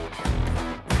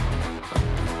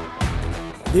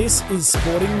This is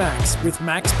Sporting Max with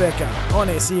Max Becker on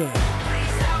SEN.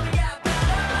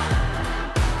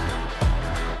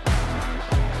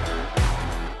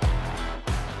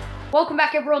 Welcome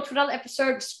back, everyone, to another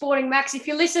episode of Sporting Max. If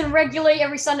you listen regularly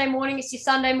every Sunday morning, it's your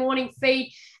Sunday morning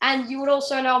feed. And you would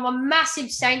also know I'm a massive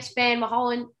Saints fan. My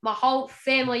whole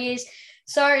family is.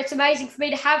 So it's amazing for me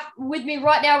to have with me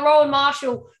right now Rowan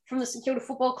Marshall from the St Kilda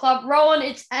Football Club. Rowan,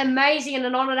 it's amazing and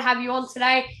an honour to have you on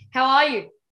today. How are you?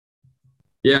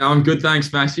 Yeah, I'm good,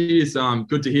 thanks, Matthew. It's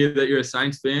good to hear that you're a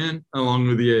Saints fan along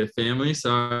with your family.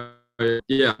 So,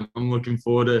 yeah, I'm looking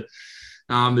forward to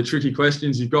the tricky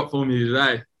questions you've got for me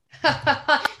today.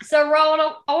 So, Rowan,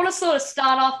 I want to sort of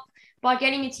start off by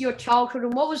getting into your childhood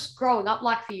and what was growing up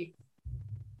like for you?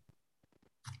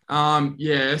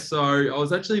 So I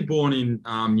was actually born in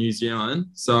New Zealand.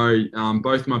 So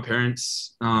both my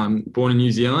parents born in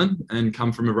New Zealand and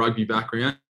come from a rugby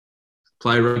background,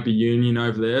 play rugby union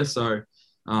over there. So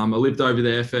I lived over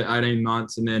there for 18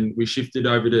 months and then we shifted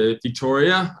over to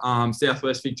Victoria,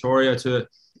 southwest Victoria, to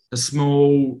a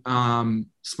small town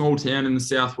in the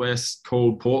southwest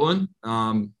called Portland.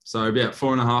 So about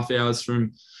 4.5 hours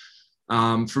from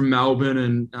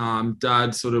Melbourne, and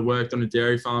Dad sort of worked on a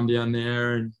dairy farm down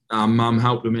there, and Mum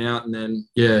helped him out, and then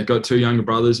got two younger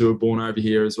brothers who were born over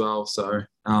here as well. So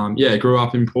grew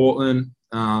up in Portland.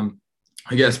 I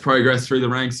guess progressed through the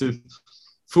ranks of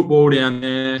football down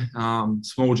there.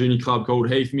 Small junior club called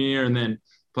Heathmere, and then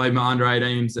played my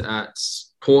under-18s at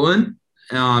Portland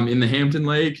in the Hampton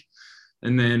League,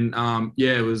 and then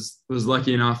was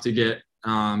lucky enough to get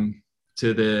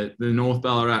to the North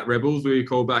Ballarat Rebels, we were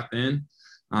called back then,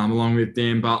 along with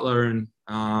Dan Butler and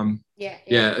a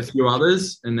few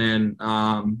others. And then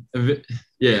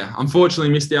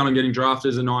unfortunately missed out on getting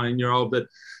drafted as a 19-year-old, but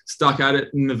stuck at it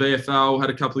in the VFL, had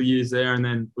a couple of years there, and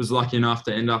then was lucky enough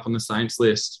to end up on the Saints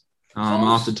list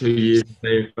after 2 years in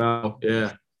the VFL.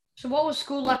 Yeah. So what was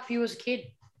school like for you as a kid?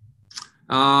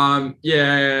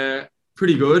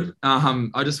 Pretty good.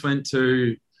 I just went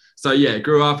to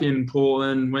grew up in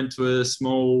Portland, went to a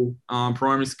small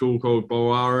primary school called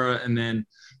Bowara, and then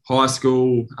high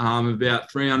school, about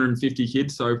 350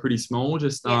 kids, so pretty small,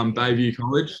 just Bayview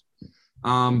College.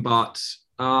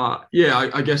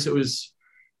 I guess it was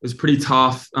pretty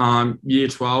tough year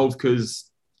 12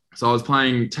 because I was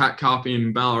playing TAC Cup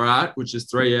in Ballarat, which is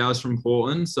 3 hours from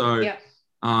Portland. So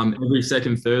every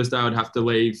second Thursday I'd have to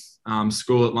leave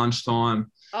school at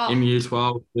lunchtime in year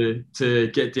 12 to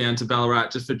get down to Ballarat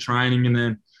just for training, and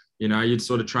then you'd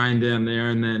sort of train down there,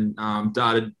 and then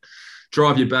Dad would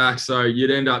drive you back, so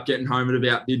you'd end up getting home at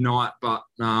about midnight, but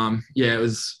it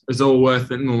was all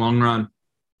worth it in the long run.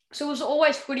 So was it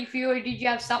always footy for you, or did you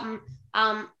have something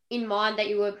in mind that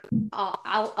you were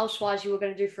elsewise you were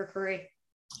going to do for a career?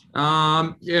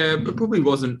 It probably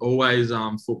wasn't always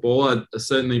football. I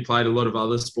certainly played a lot of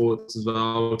other sports as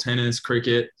well, tennis,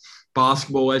 cricket,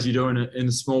 basketball, as you do in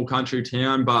a small country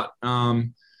town. But I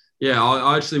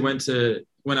actually went to,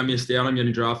 when I missed out on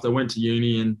getting drafted, I went to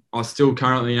uni, and I still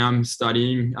currently am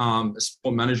studying a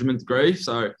sport management degree.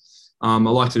 So I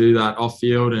like to do that off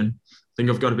field, and I think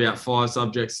I've got about 5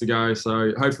 subjects to go.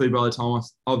 So hopefully by the time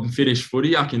I've finished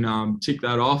footy, I can tick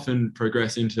that off and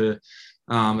progress into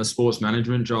a sports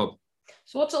management job.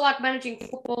 So what's it like managing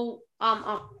football,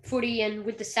 footy, and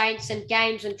with the Saints, and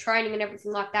games and training and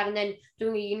everything like that, and then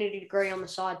doing a uni degree on the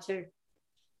side too?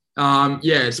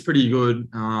 It's pretty good.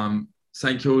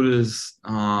 St Kilda's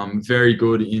very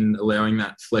good in allowing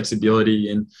that flexibility,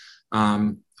 and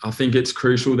I think it's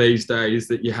crucial these days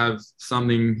that you have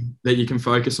something that you can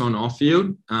focus on off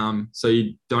field, so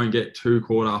you don't get too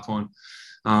caught up on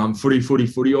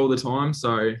footy all the time.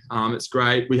 So it's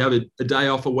great. We have a day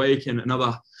off a week and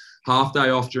another half day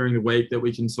off during the week that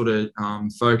we can sort of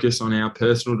focus on our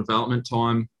personal development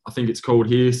time, I think it's called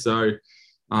here. So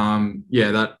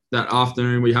that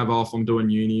afternoon we have off, I'm doing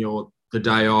uni, or the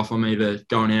day off I'm either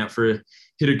going out for a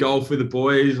hit of golf with the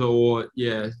boys, or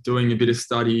doing a bit of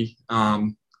study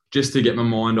just to get my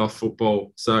mind off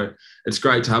football. So it's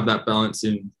great to have that balance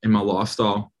in my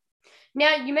lifestyle.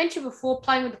 Now, you mentioned before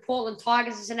playing with the Portland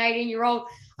Tigers as an 18-year-old.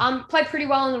 Played pretty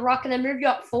well in the ruck, and then moved you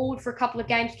up forward for a couple of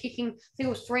games, kicking, I think it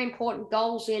was 3 important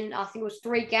goals in, I think it was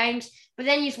 3 games. But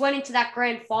then you just went into that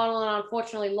grand final and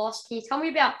unfortunately lost. Can you tell me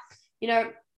about,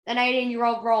 an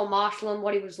 18-year-old Rowan Marshall and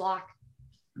what he was like?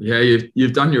 Yeah,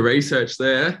 you've done your research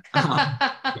there.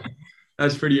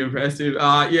 That's pretty impressive.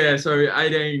 So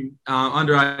 18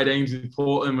 under 18s with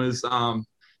Portland was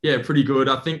pretty good.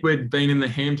 I think we'd been in the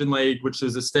Hampton League, which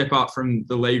is a step up from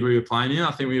the league we were playing in.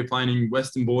 I think we were playing in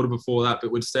Western Border before that,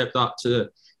 but we'd stepped up to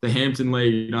the Hampton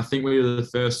League, and I think we were the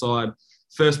first side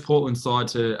first Portland side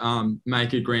to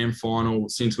make a grand final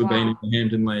since we've been in the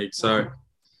Hampden League. So,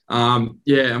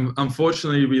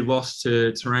 unfortunately, we lost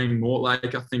to Terang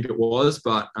Mortlake, I think it was.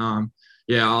 But,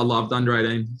 I loved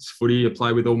under-18 footy. I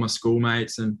played with all my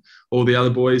schoolmates and all the other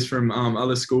boys from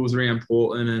other schools around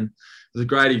Portland. And it was a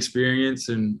great experience.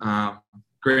 And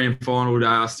grand final day,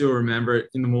 I still remember it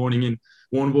in the morning in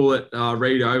Warrnambool at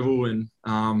Reed Oval. And,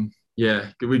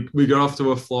 we got off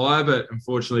to a flyer, but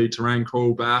unfortunately Terang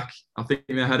crawled back. I think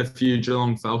they had a few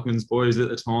Geelong Falcons boys at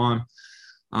the time.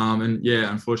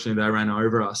 Unfortunately they ran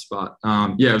over us. But,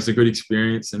 it was a good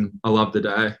experience and I loved the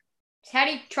day. How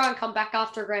do you try and come back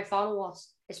after a grand final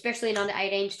loss, especially in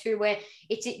under-18s too, where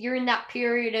you're in that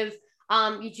period of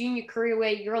your junior career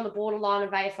where you're on the borderline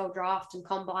of AFL draft and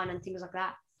combine and things like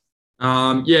that?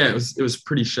 It was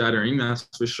pretty shattering, that's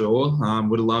for sure.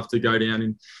 Would have loved to go down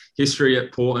in history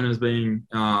at Portland as being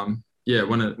one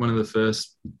of the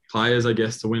first players, I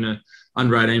guess, to win a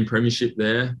under-18 premiership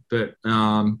there. But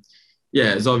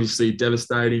it's obviously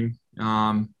devastating.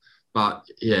 But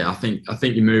I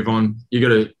think you move on. You got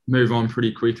to move on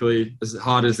pretty quickly, as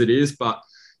hard as it is. But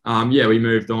we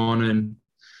moved on, and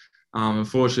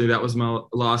unfortunately that was my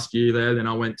last year there. Then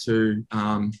I went to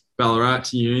Ballarat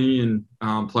to uni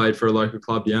and played for a local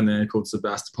club down there called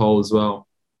Sebastopol as well.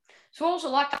 So I also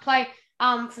like to play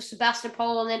for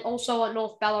Sebastopol and then also at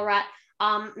North Ballarat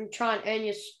and try and earn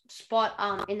your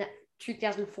spot in the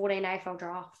 2014 AFL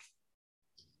draft.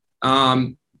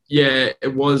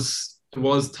 It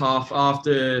was tough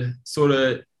after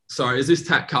sorry, is this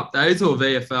TAC Cup days or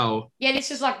VFL? Yeah,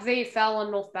 this is like VFL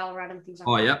and North Ballarat and things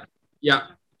like that.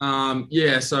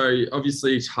 So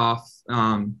obviously tough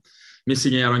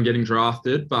missing out on getting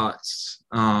drafted, but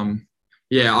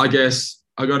I guess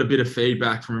I got a bit of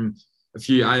feedback from a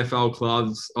few AFL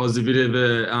clubs. I was a bit of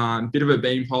a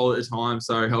beanpole at the time,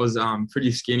 so I was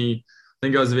pretty skinny. I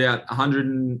think I was about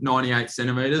 198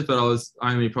 centimetres, but I was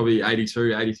only probably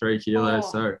 82, 83 kilos.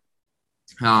 Oh.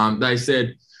 So they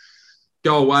said,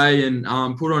 go away and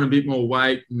put on a bit more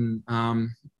weight. And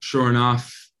sure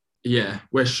enough,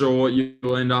 we're sure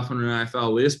you'll end up on an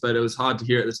AFL list, but it was hard to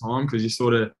hear at the time because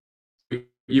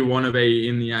you want to be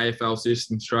in the AFL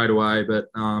system straight away. But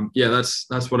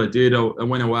that's what I did. I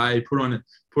went away, put on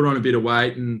a bit of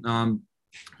weight and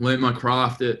learnt my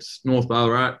craft at North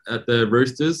Ballarat at the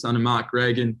Roosters under Mark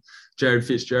Gregg and Jared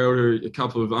Fitzgerald, who are a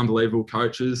couple of unbelievable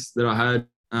coaches that I had.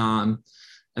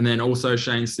 And then also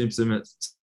Shane Simpson at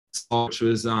which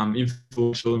was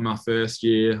influential in my first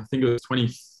year. I think it was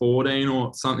 2014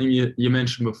 or something you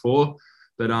mentioned before.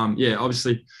 But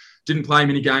obviously didn't play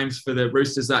many games for the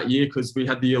Roosters that year because we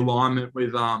had the alignment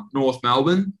with North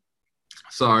Melbourne.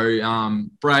 So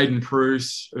Braden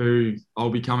Pruce, who I'll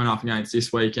be coming up against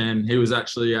this weekend, he was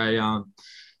actually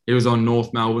he was on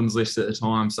North Melbourne's list at the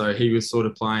time. So he was sort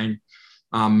of playing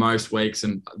most weeks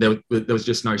and there was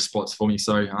just no spots for me.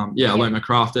 So I learned my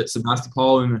craft at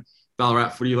Sebastopol in the Ballarat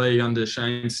Footy League under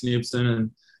Shane Snibson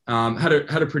and had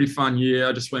a pretty fun year.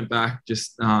 I just went back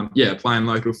playing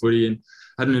local footy and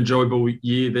had an enjoyable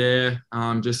year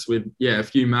there just with a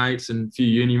few mates and a few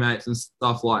uni mates and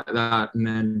stuff like that. And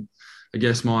then I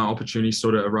guess my opportunity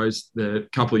sort of arose the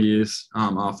couple of years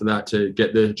after that to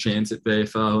get the chance at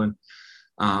VFL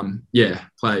and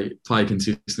play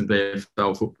consistent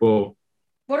VFL football.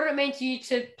 What did it mean to you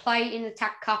to play in the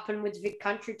TAC Cup and with the Vic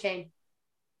Country team?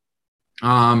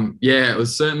 It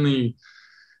was certainly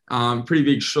pretty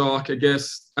big shock. I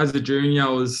guess as a junior, I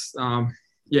was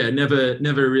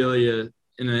never really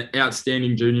an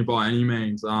outstanding junior by any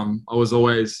means. I was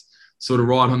always sort of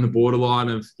right on the borderline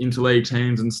of interleague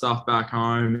teams and stuff back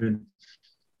home,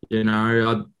 and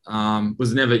I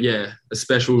was never a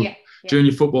special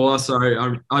junior footballer.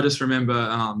 So I just remember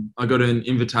I got an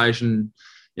invitation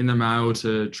in the mail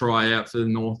to try out for the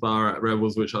North Ballarat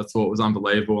Rebels, which I thought was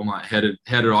unbelievable. I'm like, how did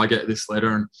I get this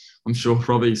letter? And I'm sure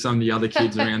probably some of the other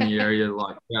kids around the area,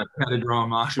 like how did Ryan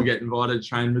Marshall get invited to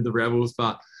train with the Rebels?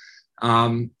 But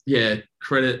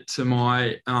credit to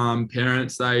my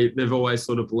parents. They've always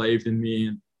sort of believed in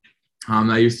me, and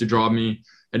they used to drive me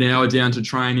an hour down to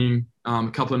training a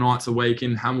couple of nights a week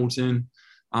in Hamilton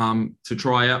to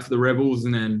try out for the Rebels.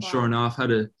 And then sure enough,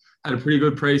 had a pretty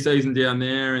good preseason down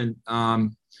there, and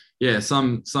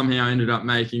somehow ended up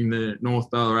making the North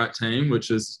Ballarat team, which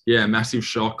is a massive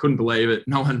shock. Couldn't believe it.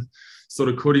 No one sort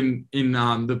of could in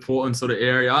the Portland sort of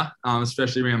area,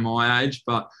 especially around my age.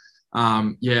 But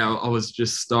I was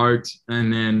just stoked,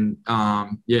 and then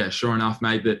sure enough,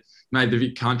 made the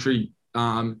Vic Country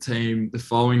team the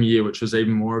following year, which was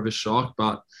even more of a shock.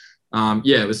 But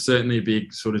it was certainly a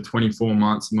big sort of 24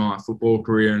 months of my football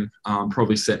career, and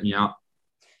probably set me up.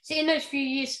 So in those few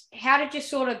years, how did you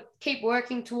sort of keep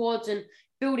working towards and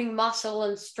building muscle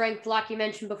and strength, like you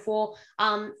mentioned before,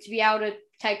 to be able to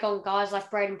take on guys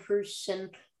like Braden Pruce and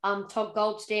Todd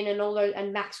Goldstein and all those,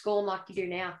 and Max Gorn like you do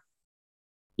now?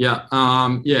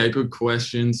 Yeah, good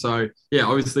question. So yeah,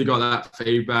 obviously got that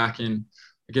feedback, and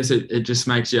I guess it just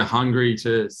makes you hungry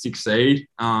to succeed.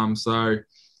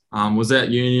 Was at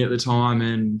uni at the time,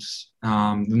 and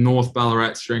the North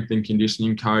Ballarat strength and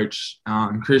conditioning coach,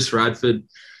 Chris Radford,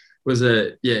 was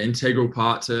a integral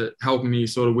part to helping me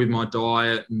sort of with my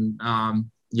diet and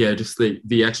just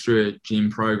the extra gym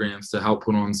programs to help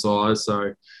put on size.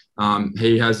 So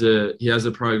he has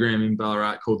a program in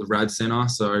Ballarat called the Rad Centre.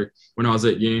 So when I was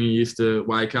at uni, I used to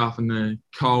wake up in the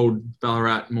cold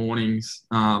Ballarat mornings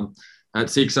at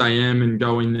 6 a.m. and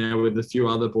go in there with a few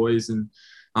other boys and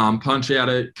punch out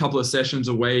a couple of sessions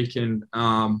a week, and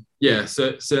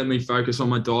certainly focus on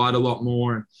my diet a lot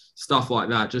more and stuff like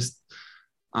that. Just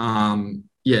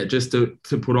to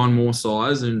put on more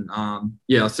size, and I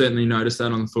certainly noticed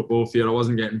that on the football field. I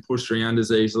wasn't getting pushed around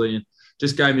as easily, and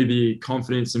just gave me the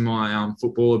confidence in my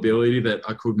football ability that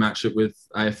I could match it with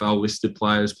AFL listed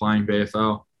players playing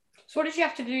VFL. So what did you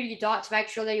have to do to your diet to make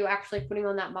sure that you were actually putting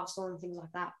on that muscle and things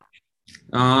like that?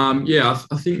 I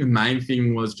think the main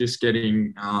thing was just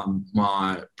getting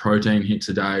my protein hits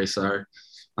a day. So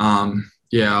I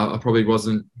probably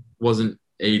wasn't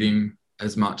eating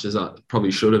as much as I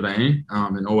probably should have been,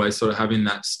 and always sort of having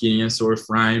that skinnier sort of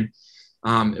frame.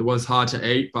 It was hard to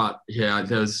eat, but there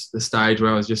was the stage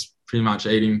where I was just pretty much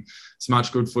eating as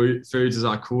much good foods as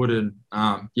I could, and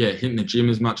hitting the gym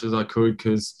as much as I could,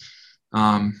 because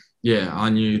I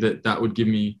knew that would give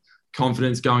me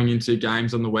confidence going into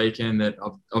games on the weekend, that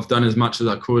I've done as much as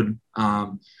I could.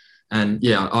 I'd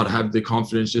have the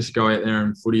confidence just to go out there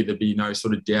and footy. There'd be no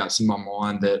sort of doubts in my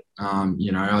mind that,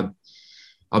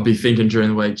 I'd be thinking during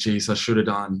the week, geez, I should have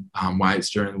done weights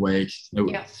during the week. It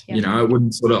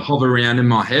wouldn't sort of hover around in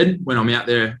my head when I'm out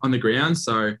there on the ground.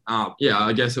 So,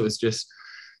 I guess it was just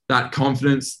that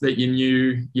confidence that you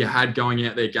knew you had going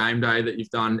out there game day, that you've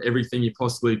done everything you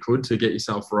possibly could to get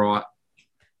yourself right.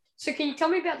 So can you tell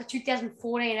me about the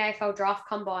 2014 AFL Draft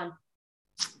Combine?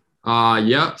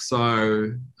 That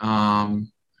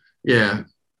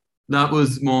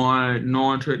was my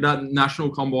that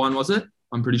national combine, was it?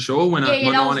 I'm pretty sure. That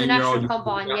was the national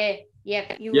combine. You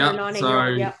were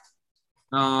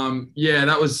 19-year-old.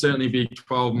 That was certainly big.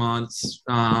 12 months.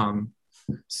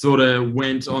 Sort of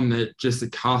went on the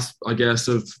cusp, I guess,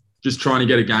 of just trying to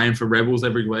get a game for Rebels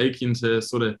every week, into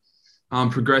sort of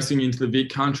progressing into the Vic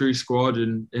Country squad,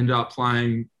 and ended up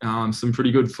playing some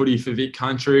pretty good footy for Vic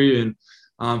Country, and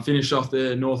finished off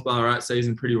the North Ballarat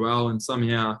season pretty well, and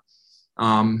somehow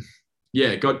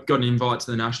got an invite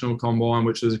to the national combine,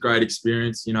 which was a great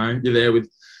experience. You're there with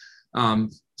some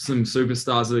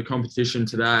superstars of the competition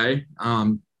today.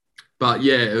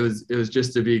 It was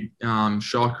just a big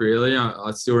shock, really.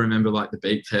 I still remember like the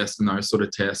beak test and those sort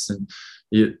of tests, and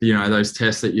those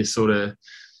tests that you sort of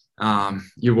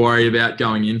you worry about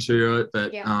going into it,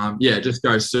 but it just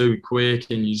goes super quick,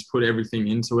 and you just put everything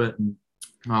into it. And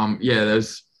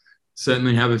there's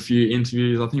certainly have a few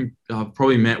interviews. I think I've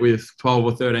probably met with 12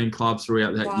 or 13 clubs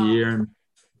throughout that year,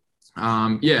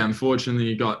 and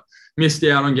unfortunately got missed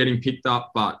out on getting picked up.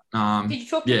 But did you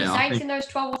talk to the Saints in those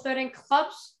 12 or 13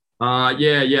 clubs?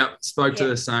 Spoke to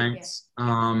the Saints.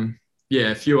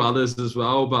 A few others as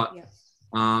well, but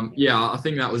I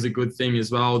think that was a good thing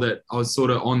as well, that I was sort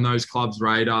of on those clubs'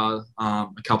 radar a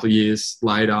couple of years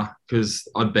later, because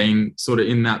I'd been sort of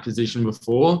in that position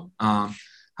before.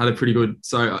 Had a pretty good,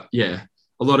 a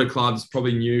lot of clubs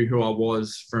probably knew who I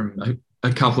was from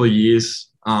a couple of years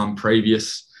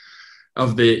previous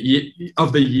of the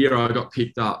year I got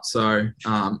picked up. So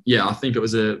I think it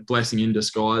was a blessing in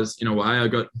disguise in a way. I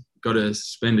got to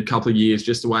spend a couple of years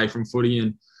just away from footy,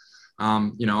 and I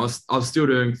was still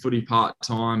doing footy part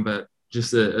time, but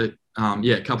just a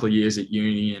couple of years at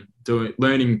uni and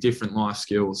learning different life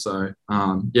skills. So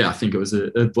I think it was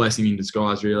a blessing in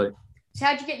disguise, really. So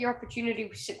how did you get your opportunity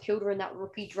with St Kilda in that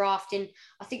rookie draft in,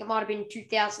 I think it might have been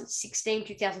 2016,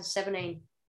 2017?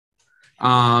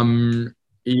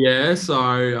 So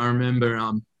I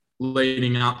remember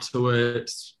leading up to it,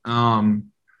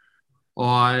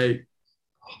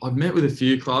 I've met with a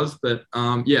few clubs, but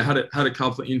had a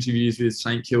couple of interviews with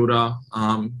St Kilda,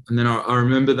 and then I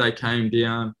remember they came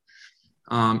down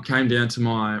to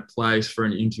my place for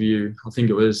an interview. I think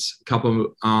it was a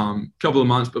couple of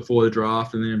months before the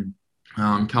draft, and then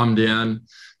come down.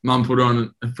 Mum put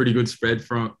on a pretty good spread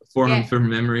for him from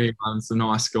memory, some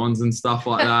nice scones and stuff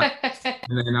like that.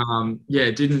 And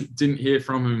then didn't hear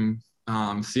from him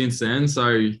since then. So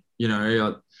I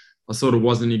I sort of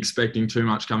wasn't expecting too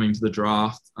much coming to the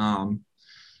draft.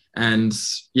 And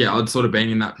yeah, I'd sort of been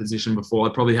in that position before.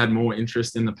 I probably had more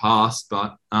interest in the past,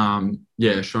 but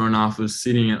yeah, sure enough, I was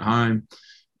sitting at home,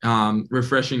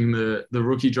 refreshing the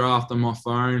rookie draft on my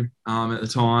phone at the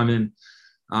time, and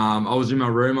I was in my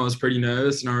room. I was pretty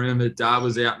nervous, and I remember Dad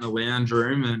was out in the lounge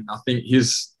room, and I think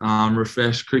his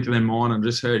refreshed quicker than mine. I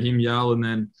just heard him yell, and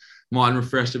then mine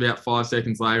refreshed about 5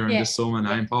 seconds later, and just saw my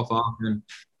name pop up. And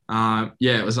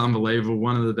yeah, it was unbelievable.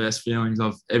 One of the best feelings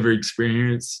I've ever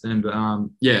experienced, and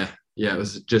yeah, it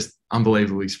was just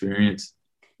unbelievable experience.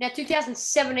 Now,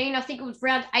 2017, I think it was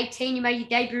round 18. You made your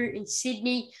debut in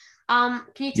Sydney. Can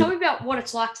you tell me about what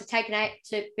it's like to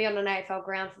to be on an AFL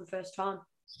ground for the first time?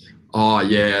 Oh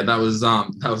yeah, that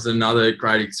was another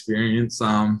great experience.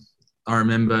 I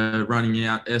remember running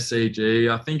out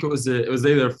SCG. I think it was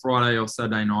either a Friday or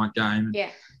Saturday night game.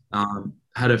 Yeah.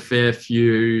 Had a fair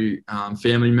few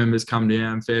family members come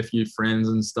down, fair few friends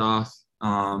and stuff.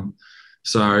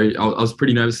 So I was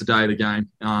pretty nervous the day of the game.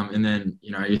 And then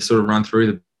you sort of run through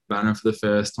the banner for the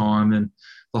first time, and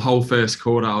the whole first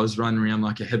quarter I was running around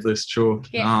like a headless chalk.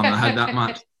 Yeah. I had that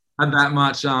much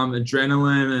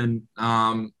adrenaline,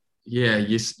 and yeah,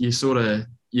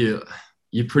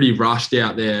 you're pretty rushed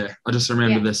out there. I just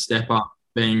remember the step up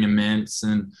being immense,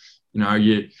 and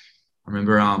I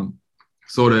remember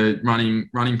sort of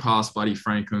running past Buddy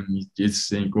Franklin. You just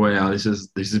think, wow, this is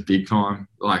big time.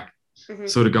 Like,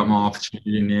 sort of got my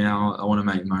opportunity now. I want to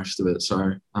make the most of it.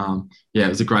 So yeah, it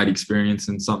was a great experience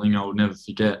and something I will never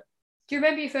forget. Do you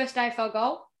remember your first AFL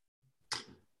goal?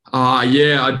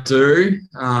 Yeah, I do.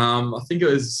 I think it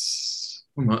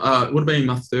would have been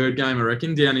my third game, I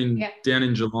reckon, down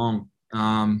in Geelong.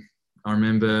 I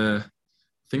remember,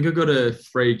 I think I got a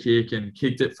free kick and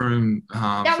kicked it from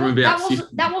about 50.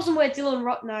 That wasn't where Dylan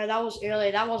No, that was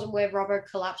earlier. That wasn't where Robbo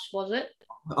collapsed, was it?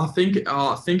 I think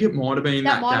it might have been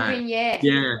that might game. have been,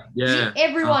 yeah. Yeah.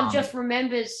 Everyone just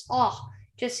remembers,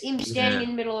 just him standing in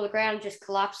the middle of the ground, just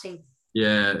collapsing.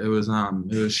 Yeah, it was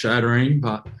shattering,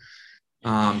 but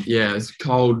yeah, it's a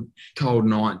cold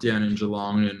night down in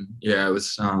Geelong, and yeah, it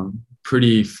was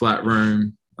pretty flat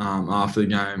room after the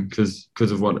game because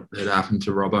of what had happened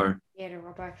to Robbo. Yeah, to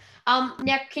Robbo.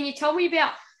 Now, can you tell me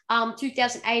about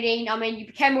 2018? I mean, you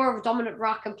became more of a dominant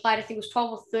ruck and played, I think it was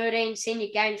 12 or 13 senior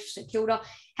games for St Kilda.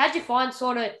 How did you find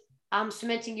sort of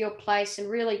cementing your place and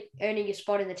really earning your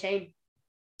spot in the team?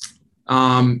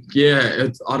 Yeah,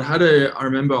 I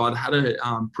remember I'd had a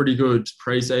pretty good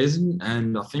pre-season,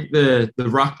 and I think the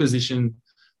ruck position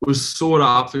was sort of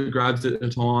up for grabs at the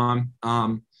time.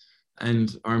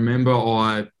 And I remember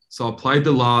I played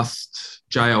the last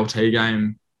JLT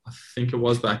game, I think it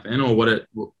was back then, or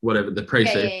whatever the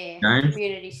pre-season game.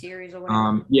 Community series or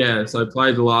whatever. Yeah, so I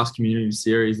played the last community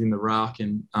series in the ruck,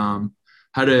 and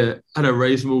had a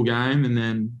reasonable game, and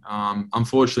then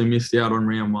unfortunately missed out on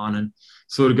round one, and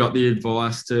sort of got the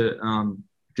advice to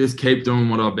just keep doing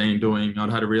what I've been doing.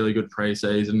 I'd had a really good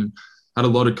pre-season, had a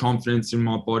lot of confidence in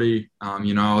my body.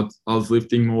 I was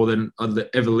lifting more than I'd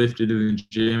ever lifted in the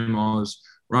gym. I was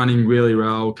running really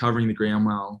well, covering the ground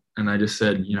well, and they just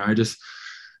said, just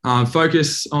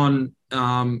focus on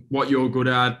what you're good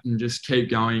at and just keep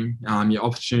going. Your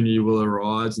opportunity will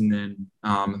arise. And then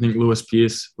I think Lewis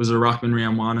Pearce was a ruckman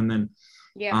round one, and then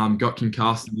got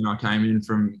concussed, and then I came in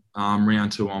from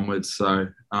round two onwards. So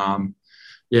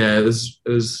yeah, it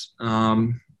was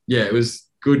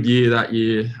good year that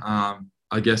year.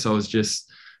 I guess I was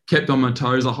just kept on my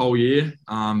toes the whole year,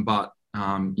 but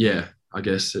yeah, I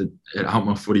guess it helped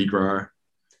my footy grow.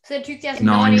 So in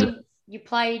 2019, you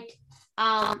played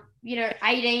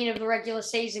 18 of the regular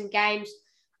season games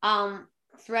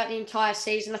throughout the entire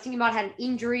season. I think you might have had an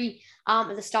injury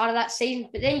at the start of that season,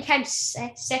 but then you came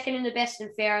second in the best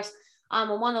and fairest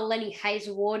and won the Lenny Hayes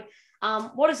Award.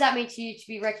 What does that mean to you to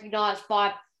be recognised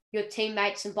by your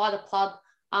teammates and by the club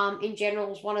in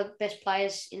general as one of the best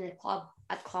players in the club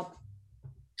at the club?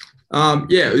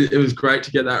 Yeah, it was great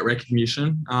to get that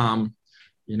recognition.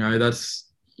 That's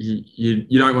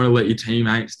you don't want to let your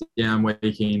teammates down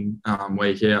week in,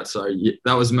 week out. So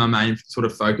that was my main sort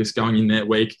of focus going in there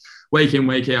week in,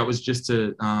 week out, was just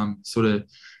to sort of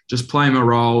just play my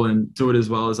role and do it as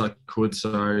well as I could.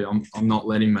 So I'm not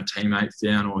letting my teammates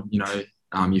down, or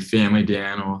your family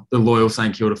down, or the loyal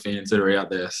St Kilda fans that are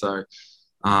out there. So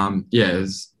yeah,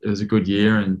 it was a good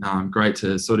year, and great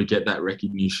to sort of get that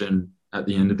recognition at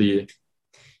the end of the year.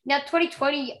 Now,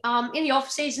 2020, in the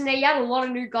off-season there, you had a lot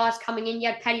of new guys coming in. You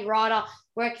had Paddy Ryder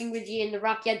working with you in the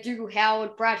ruck. You had Dougal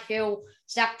Howard, Brad Hill,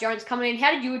 Zach Jones coming in.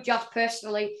 How did you adjust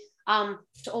personally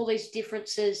to all these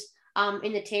differences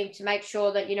in the team to make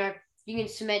sure that, you can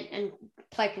cement and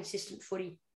play consistent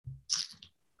footy?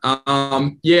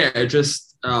 Yeah,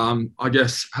 just I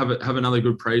guess have another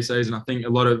good preseason. I think a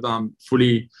lot of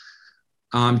footy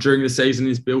during the season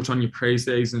is built on your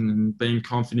preseason and being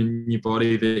confident in your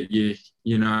body that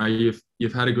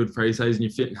you've had a good preseason, you're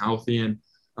fit and healthy, and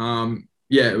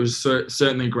yeah, it was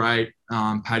certainly great.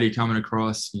 Paddy coming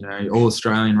across, all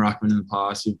Australian ruckman in the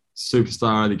past,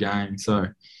 superstar of the game. So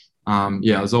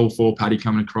yeah, I was all for Paddy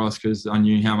coming across because I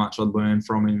knew how much I'd learned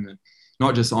from him, and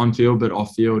not just on field but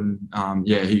off field. And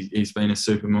yeah, he's been a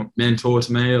super mentor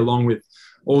to me, along with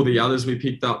all the others we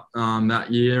picked up that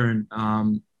year.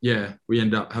 And yeah, we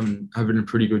ended up having a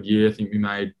pretty good year. I think we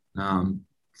made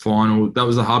final. That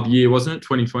was the hub year, wasn't it?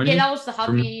 2020. Yeah, that was the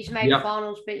hub year. You made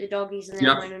finals, beat the Doggies, and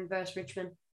then went in versus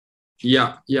Richmond.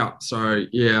 Yeah. So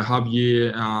yeah, hub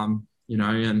year. And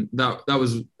that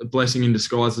was a blessing in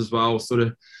disguise as well. Sort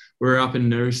of, we were up in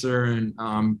Noosa,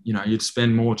 and you'd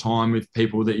spend more time with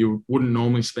people that you wouldn't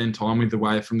normally spend time with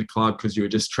away from the club because you were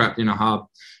just trapped in a hub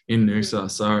in Noosa.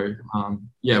 So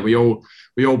yeah, we all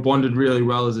bonded really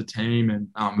well as a team, and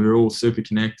we were all super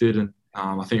connected. And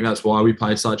I think that's why we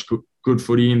played such good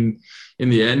footy in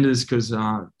the end, is because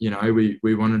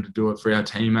we wanted to do it for our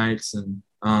teammates and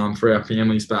for our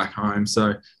families back home.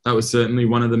 So that was certainly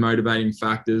one of the motivating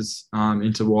factors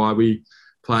into why we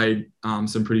played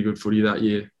some pretty good footy that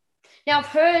year. Now, I've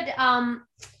heard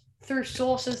through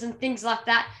sources and things like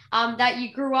that that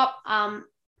you grew up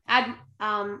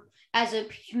as a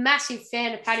massive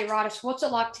fan of Paddy Ryder. So what's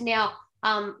it like to now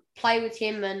play with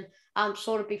him and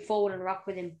sort of be forward and ruck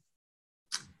with him?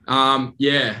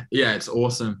 Yeah, it's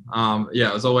awesome. Yeah,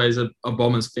 I was always a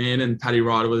Bombers fan, and Paddy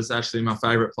Ryder was actually my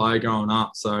favourite player growing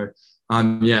up. So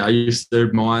yeah, I used to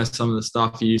admire some of the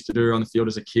stuff he used to do on the field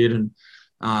as a kid. And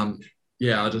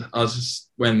yeah, I was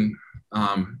just when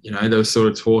there was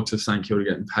sort of talks of St Kilda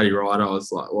getting Paddy Ryder, I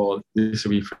was like, well, this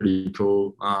would be pretty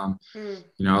cool. I'd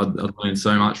learned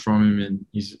so much from him, and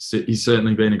he's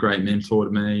certainly been a great mentor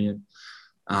to me.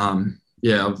 And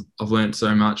yeah, I've learned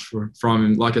so much from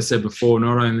him. Like I said before,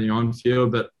 not only on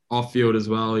field but off field as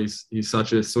well. He's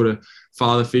such a sort of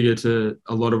father figure to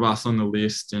a lot of us on the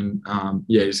list, and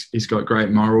yeah, he's got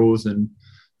great morals, and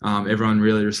everyone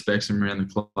really respects him around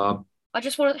the club. I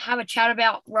just want to have a chat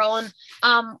about Rowan.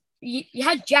 You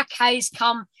had Jack Hayes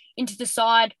come into the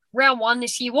side round one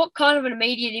this year. What kind of an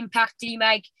immediate impact did he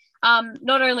make,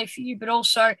 not only for you, but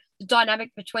also the dynamic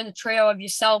between the trio of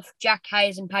yourself, Jack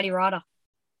Hayes and Paddy Ryder?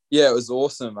 Yeah, it was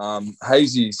awesome.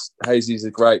 Hazy's a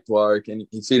great bloke, and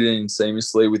he fitted in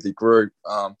seamlessly with the group.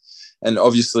 And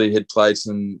obviously had played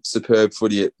some superb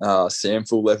footy at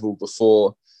SANFL level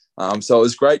before. So it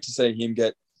was great to see him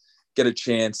get a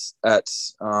chance at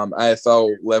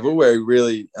AFL level, where he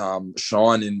really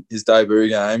shined in his debut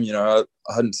game. I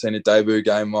hadn't seen a debut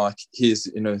game like his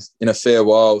in a fair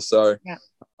while. So yeah.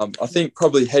 I think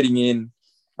probably heading in,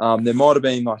 there might have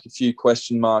been like a few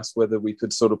question marks whether we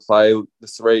could sort of play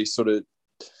the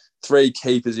three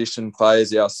key position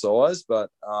players our size. But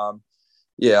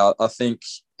yeah, I think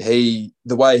the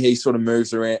way he sort of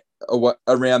moves around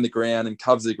the ground and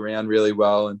covers the ground really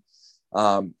well, and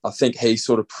I think he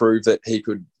sort of proved that he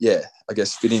could, I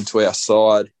guess, fit into our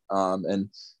side. And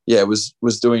yeah, was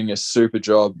doing a super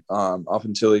job up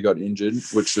until he got injured,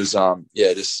 which was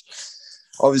just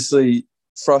obviously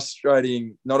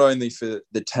frustrating, not only for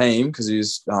the team because he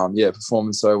was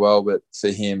performing so well, but for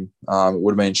him it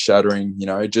would have been shattering.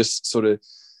 Just sort of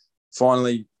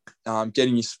finally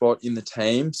getting your spot in the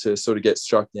team to sort of get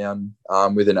struck down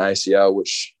with an ACL,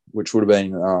 which would have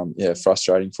been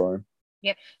frustrating for him.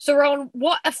 Yeah. So, Rowan,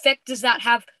 what effect does that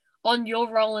have on your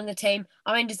role in the team?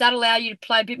 I mean, does that allow you to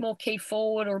play a bit more key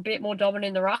forward or a bit more dominant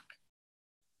in the ruck?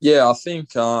 Yeah, I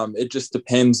think it just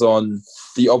depends on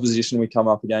the opposition we come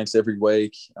up against every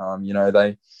week.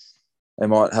 They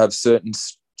might have certain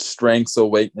strengths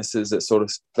or weaknesses that sort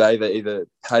of favour either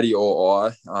Paddy or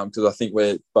I, because I think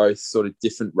we're both sort of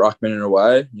different ruckmen in a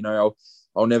way.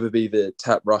 I'll never be the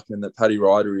tap ruckman that Paddy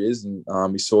Ryder is, and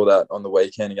we saw that on the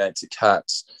weekend against the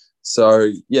Cats.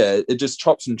 So, yeah, it just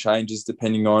chops and changes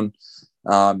depending on,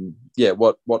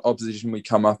 what opposition we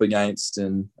come up against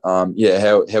and, how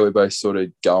we're both sort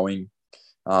of going.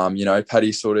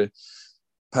 Paddy's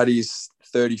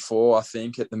 34, I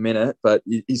think, at the minute, but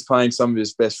he's playing some of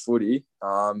his best footy.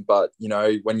 But,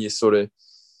 when you sort of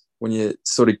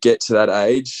get to that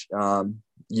age,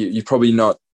 you're probably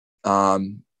not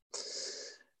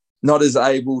as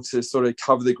able to sort of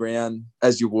cover the ground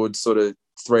as you would sort of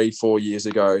 3-4 years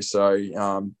ago. So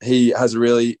he has a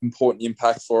really important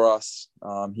impact for us.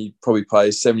 He probably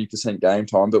plays 70% game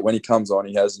time, but when he comes on,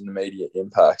 he has an immediate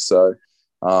impact. So,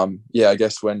 I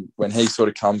guess when he sort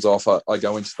of comes off, I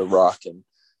go into the ruck and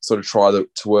sort of try to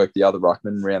work the other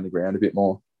ruckman around the ground a bit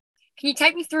more. Can you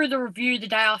take me through the review the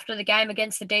day after the game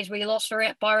against the D's where you lost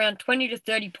by around 20 to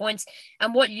 30 points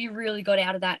and what you really got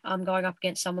out of that going up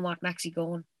against someone like Maxi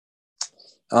Gawn?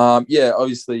 Yeah,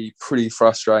 obviously pretty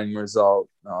frustrating result.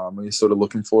 We were sort of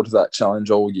looking forward to that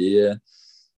challenge all year.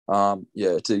 To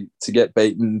get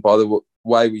beaten by the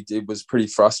way we did was pretty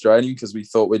frustrating because we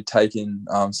thought we'd taken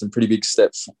some pretty big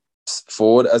steps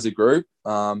forward as a group.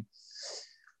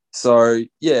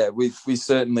 We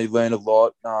certainly learned a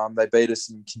lot. They beat us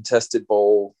in contested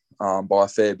ball by a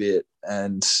fair bit,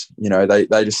 and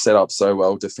they just set up so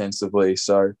well defensively.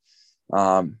 So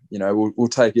we'll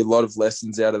take a lot of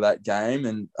lessons out of that game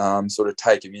and sort of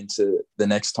take them into the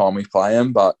next time we play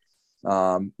them. But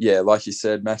like you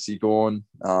said, Maxi Gawn,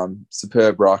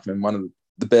 superb ruckman, one of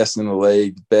the best in the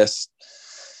league, best,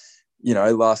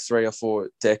 last 3 or 4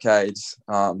 decades.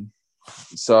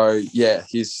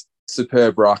 He's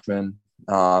superb ruckman.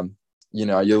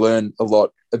 You learn a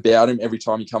lot about him every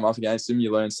time you come up against him.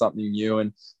 You learn something new,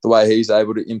 and the way he's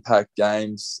able to impact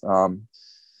games.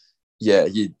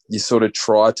 You sort of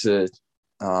try to,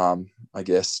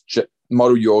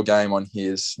 model your game on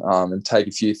his and take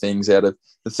a few things out of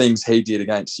the things he did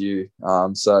against you.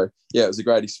 It was a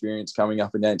great experience coming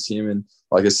up against him. And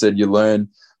like I said, you learn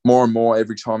more and more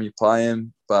every time you play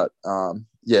him. But,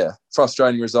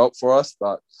 frustrating result for us.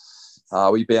 But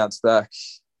we bounced back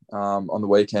on the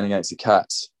weekend against the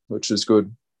Cats, which was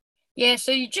good. Yeah,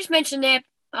 so you just mentioned there,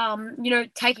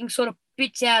 taking sort of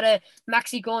bits out of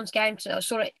Maxi Gawn's game to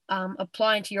sort of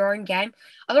apply into your own game.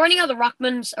 Are there any other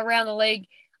ruckmans around the league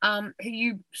who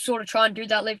you sort of try and do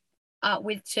that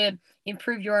with to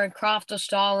improve your own craft or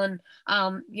style? And,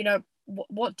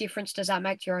 what difference does that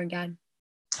make to your own game?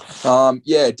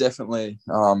 Definitely.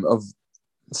 I've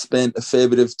spent a fair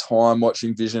bit of time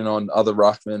watching vision on other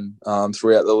ruckmen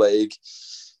throughout the league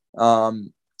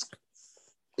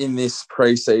in this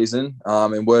pre-season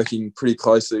and working pretty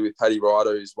closely with Paddy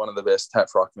Ryder, who's one of the best tap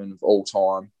ruckmen of all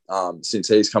time since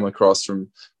he's come across from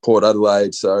Port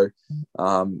Adelaide. So,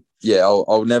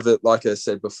 I'll never, like I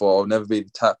said before, I'll never be the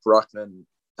tap ruckman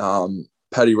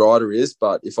Paddy Ryder is,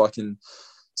 but if I can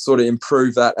sort of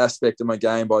improve that aspect of my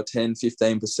game by 10,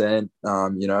 15%,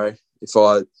 if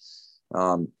I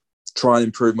try and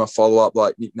improve my follow-up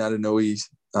like Nick Natanui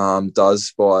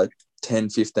does by 10,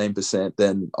 15%,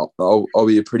 then I'll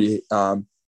be pretty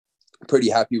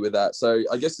happy with that. So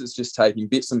I guess it's just taking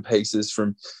bits and pieces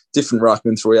from different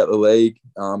ruckmen throughout the league,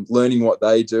 learning what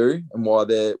they do and why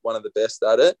they're one of the best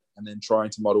at it, and then trying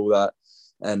to model that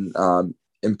and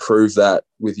improve that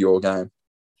with your game.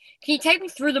 Can you take me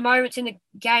through the moments in the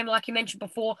game, like you mentioned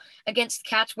before, against the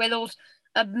Cats, where there was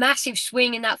a massive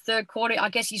swing in that third quarter? I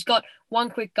guess he's got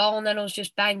one quick goal and then it was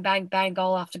just bang, bang, bang,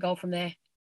 goal after goal from there.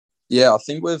 Yeah, I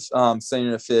think we've seen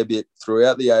it a fair bit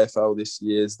throughout the AFL this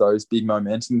year, is those big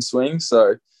momentum swings.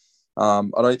 So I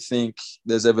don't think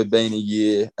there's ever been a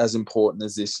year as important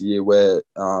as this year where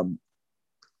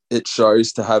it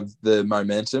shows to have the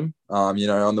momentum.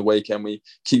 On the weekend we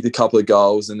kicked a couple of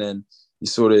goals and then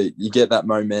you get that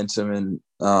momentum, and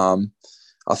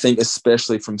I think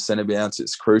especially from centre bounce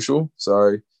it's crucial.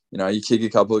 So you kick a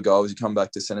couple of goals, you come back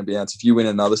to centre bounce. If you win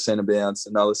another centre bounce,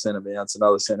 another centre bounce,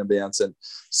 another centre bounce, and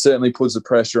certainly puts the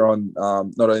pressure on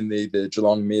not only the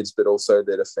Geelong mids but also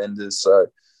their defenders. So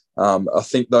I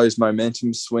think those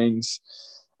momentum swings,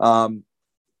 we've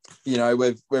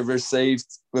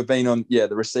been on the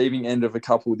receiving end of a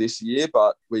couple this year,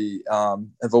 but we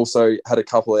have also had a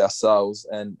couple ourselves,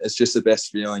 and it's just the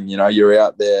best feeling. You're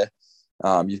out there.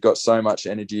 You've got so much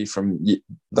energy from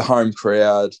the home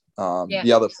crowd,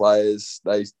 the other players.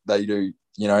 They do,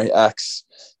 acts.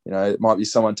 It might be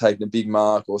someone taking a big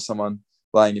mark or someone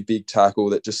laying a big tackle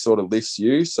that just sort of lifts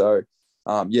you. So,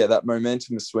 that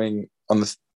momentum swing on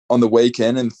the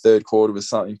weekend in the third quarter was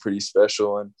something pretty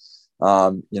special. And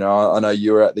I know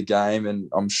you were at the game,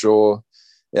 and I'm sure,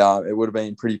 it would have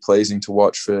been pretty pleasing to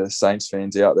watch for Saints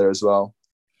fans out there as well.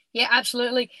 Yeah,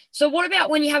 absolutely. So what about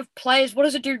when you have players, what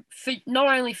does it do for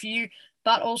not only for you,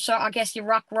 but also, I guess, your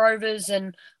ruck rovers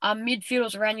and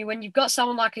midfielders around you when you've got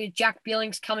someone like a Jack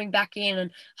Billings coming back in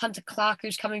and Hunter Clark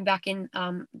who's coming back in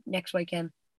next weekend?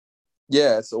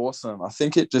 Yeah, it's awesome. I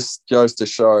think it just goes to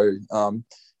show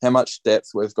how much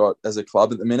depth we've got as a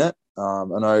club at the minute. I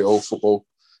know all football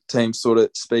teams sort of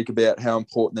speak about how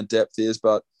important the depth is,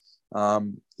 but,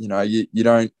 you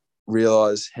don't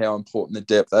realise how important the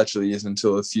depth actually is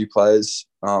until a few players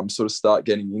sort of start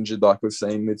getting injured, like we've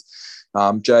seen with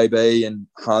JB and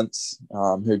Hunt,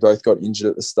 who both got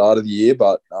injured at the start of the year.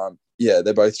 But,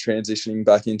 they're both transitioning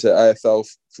back into AFL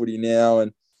footy now.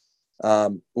 And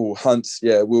Hunt,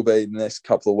 will be in the next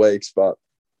couple of weeks. But,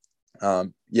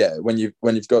 when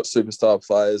you've got superstar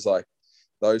players like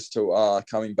those two are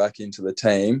coming back into the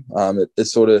team,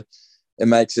 it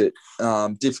makes it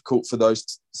difficult for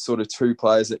those sort of two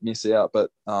players that miss out. But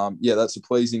that's a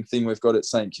pleasing thing we've got at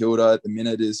St Kilda at the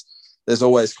minute is there's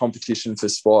always competition for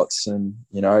spots. And,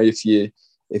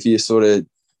 if you sort of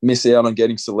miss out on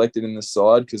getting selected in the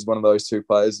side because one of those two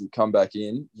players will come back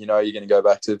in, you're going to go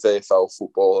back to VFL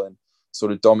football and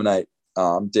sort of dominate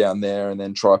down there and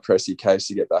then try press your case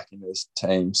to get back into this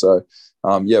team. So,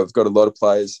 we've got a lot of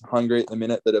players hungry at the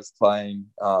minute that are playing,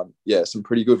 some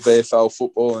pretty good VFL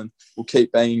football, and we'll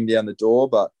keep banging down the door.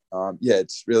 But,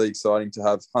 it's really exciting to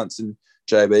have Hunts and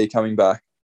JB coming back.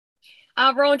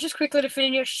 Rowan, just quickly to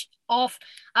finish off,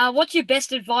 what's your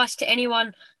best advice to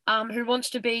anyone who wants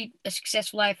to be a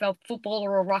successful AFL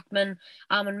footballer or ruckman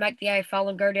and make the AFL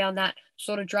and go down that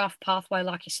sort of draft pathway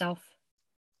like yourself?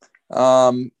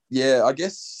 I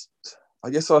guess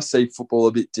I see football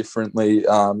a bit differently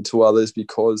to others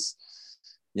because,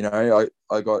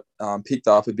 I got picked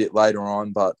up a bit later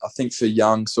on. But I think for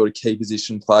young sort of key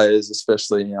position players,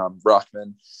 especially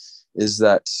ruckman, is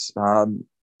that,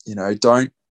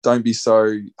 don't be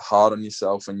so hard on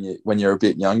yourself when you're a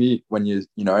bit younger, when you're,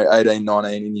 18,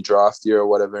 19 in your draft year or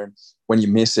whatever. And when you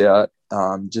miss out,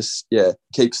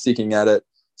 keep sticking at it,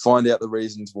 find out the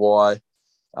reasons why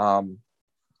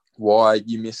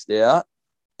you missed out,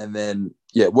 and then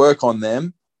work on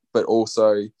them, but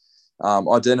also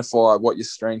identify what your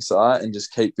strengths are and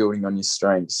just keep building on your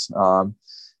strengths.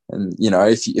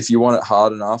 If you want it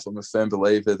hard enough, I'm a firm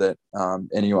believer that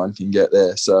anyone can get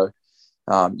there. So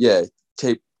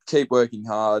keep working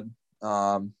hard.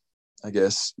 I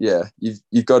guess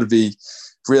you've got to be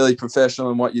really professional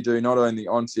in what you do, not only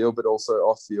on field but also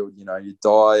off field. Your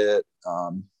diet,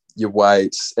 your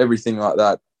weights, everything like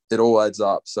that. It all adds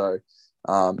up. So,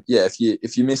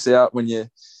 if you miss out when you're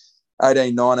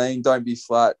 18, 19, don't be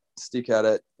flat, stick at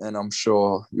it, and I'm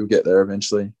sure you'll get there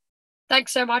eventually.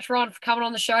 Thanks so much, Ron, for coming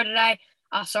on the show today.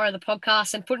 The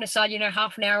podcast, and putting aside,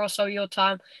 half an hour or so of your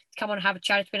time to come on and have a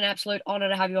chat. It's been an absolute honour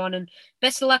to have you on, and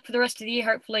best of luck for the rest of the year.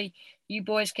 Hopefully you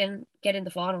boys can get in the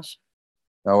finals.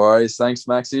 No worries. Thanks,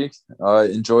 Maxie. I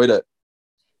enjoyed it.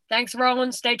 Thanks,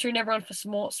 Roland. Stay tuned, everyone, for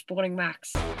some more Sporting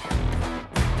Max.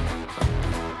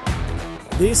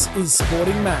 This is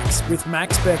Sporting Max with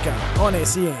Max Becker on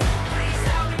SEN.